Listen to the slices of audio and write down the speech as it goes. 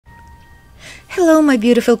Hello my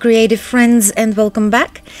beautiful creative friends and welcome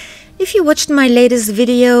back. If you watched my latest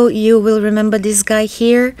video, you will remember this guy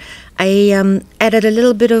here. I added a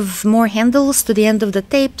little bit of more handles to the end of the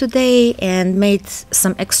tape today and made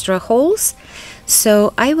some extra holes.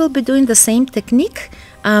 So I will be doing the same technique,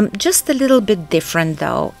 just a little bit different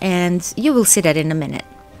though, and you will see that in a minute.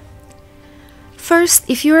 First,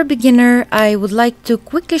 if you're a beginner, I would like to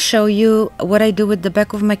quickly show you what I do with the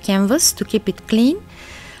back of my canvas to keep it clean.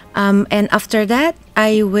 And after that,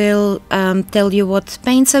 I will tell you what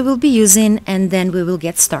paints I will be using, and then we will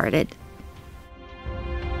get started.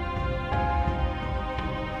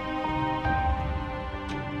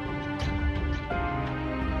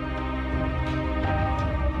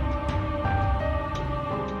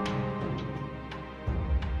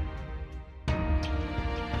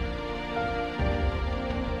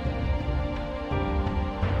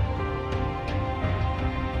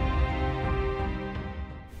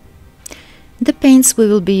 The paints we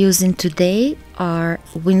will be using today are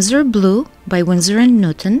Winsor Blue by Winsor &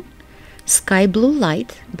 Newton, Sky Blue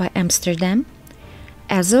Light by Amsterdam,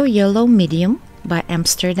 Azo Yellow Medium by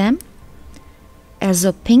Amsterdam,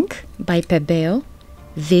 Azo Pink by Pebeo,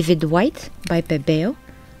 Vivid White by Pebeo,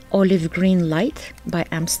 Olive Green Light by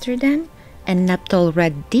Amsterdam, and Napthol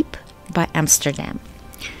Red Deep by Amsterdam.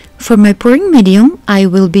 For my pouring medium, I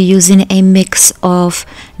will be using a mix of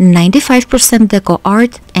 95%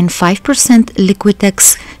 DecoArt and 5%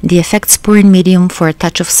 Liquitex Effects pouring medium for a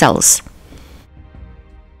touch of cells.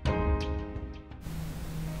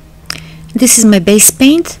 This is my base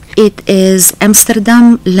paint. It is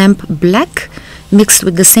Amsterdam Lamp Black mixed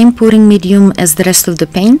with the same pouring medium as the rest of the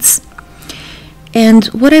paints. And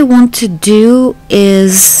what I want to do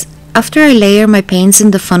is, after I layer my paints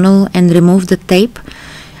in the funnel and remove the tape,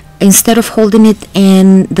 instead of holding it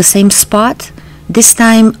in the same spot, this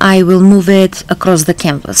time I will move it across the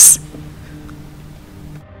canvas.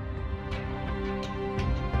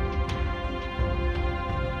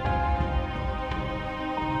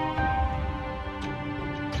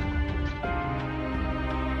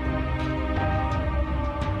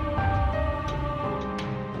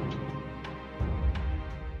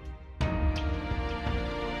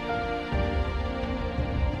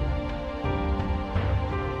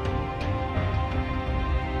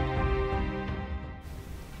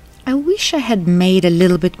 I wish I had made a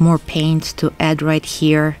little bit more paint to add right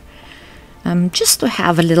here, just to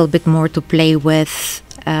have a little bit more to play with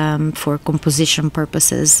for composition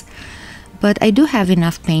purposes. But I do have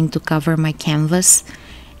enough paint to cover my canvas,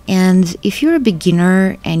 and if you're a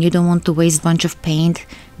beginner and you don't want to waste a bunch of paint,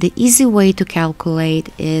 the easy way to calculate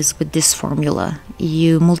is with this formula.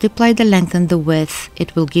 You multiply the length and the width,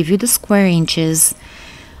 it will give you the square inches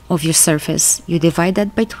of your surface. You divide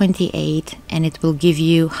that by 28 and it will give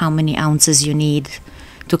you how many ounces you need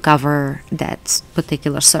to cover that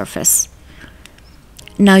particular surface.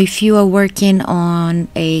 Now if you are working on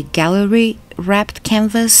a gallery wrapped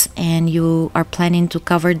canvas and you are planning to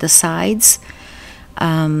cover the sides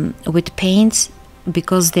with paint,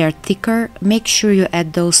 because they are thicker, make sure you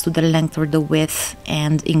add those to the length or the width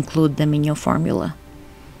and include them in your formula.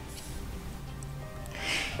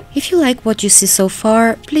 If you like what you see so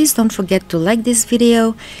far, please don't forget to like this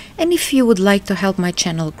video, and if you would like to help my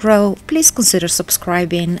channel grow, please consider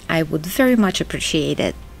subscribing. I would very much appreciate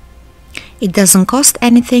it. It doesn't cost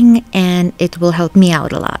anything and it will help me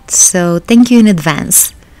out a lot, so thank you in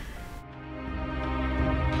advance.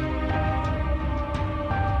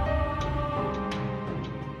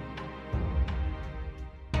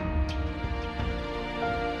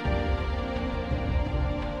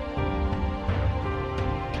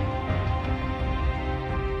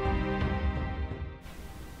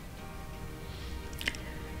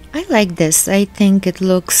 I like this. I think it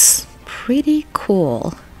looks pretty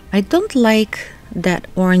cool. I don't like that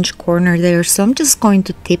orange corner there, so I'm just going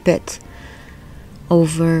to tip it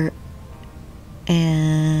over,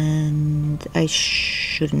 and I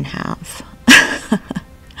shouldn't have.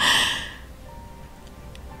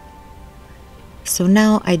 So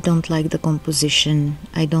now I don't like the composition.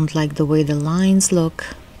 I don't like the way the lines look.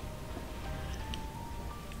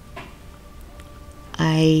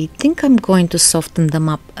 I think I'm going to soften them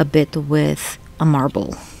up a bit with a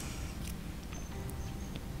marble.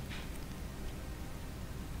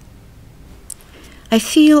 I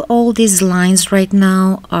feel all these lines right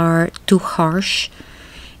now are too harsh,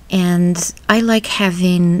 and I like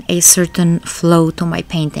having a certain flow to my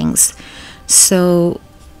paintings. So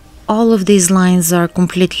all of these lines are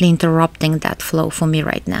completely interrupting that flow for me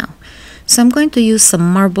right now. So I'm going to use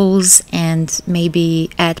some marbles and maybe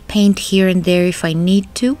add paint here and there if I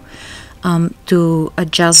need to. to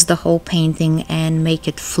adjust the whole painting and make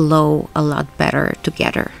it flow a lot better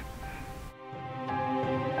together.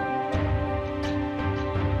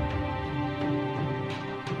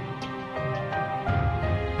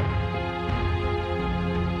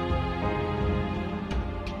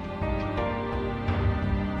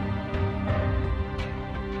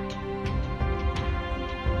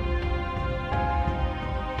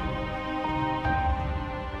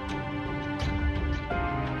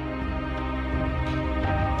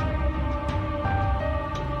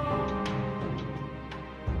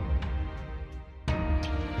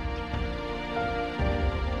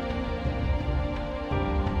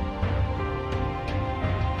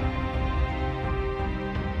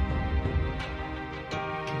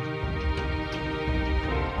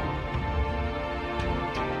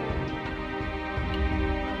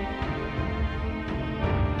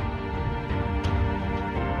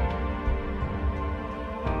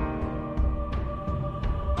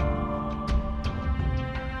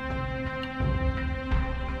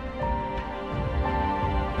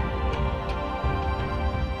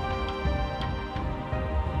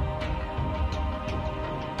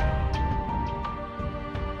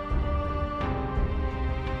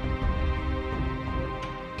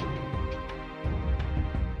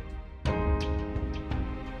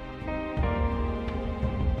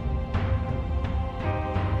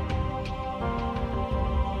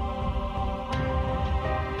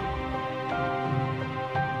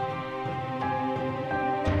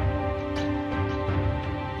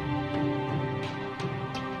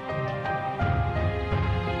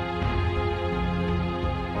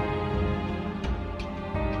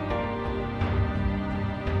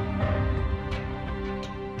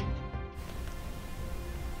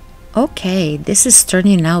 Okay, this is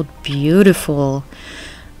turning out beautiful.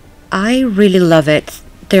 I really love it.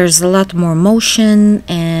 There's a lot more motion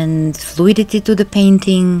and fluidity to the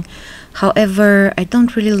painting. However, I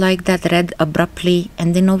don't really like that red abruptly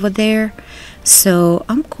ending over there. So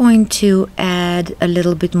I'm going to add a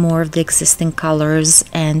little bit more of the existing colors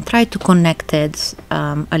and try to connect it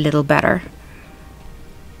a little better.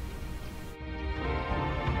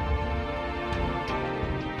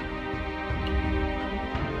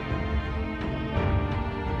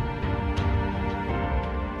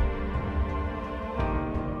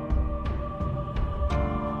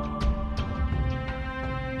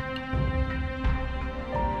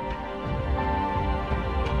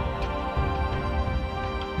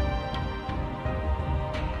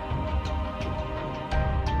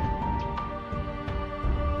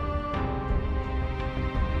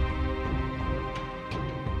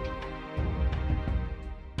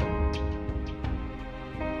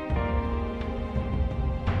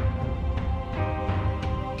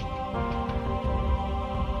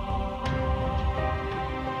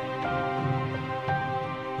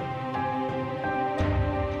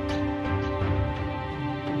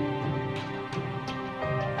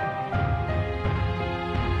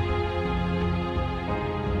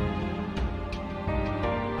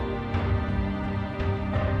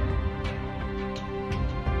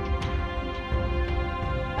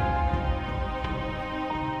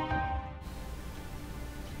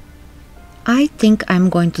 I think I'm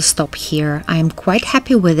going to stop here. I'm quite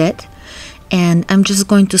happy with it, and I'm just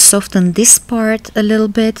going to soften this part a little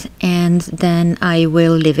bit and then I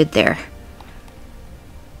will leave it there.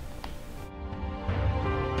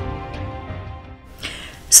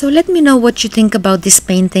 So let me know what you think about this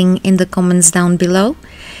painting in the comments down below,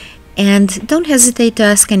 and don't hesitate to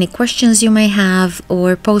ask any questions you may have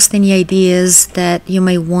or post any ideas that you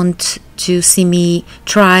may want to see me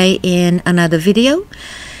try in another video.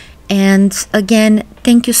 And again,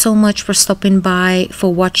 thank you so much for stopping by,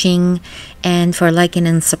 for watching, and for liking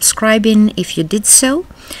and subscribing if you did so.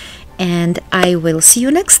 And I will see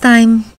you next time.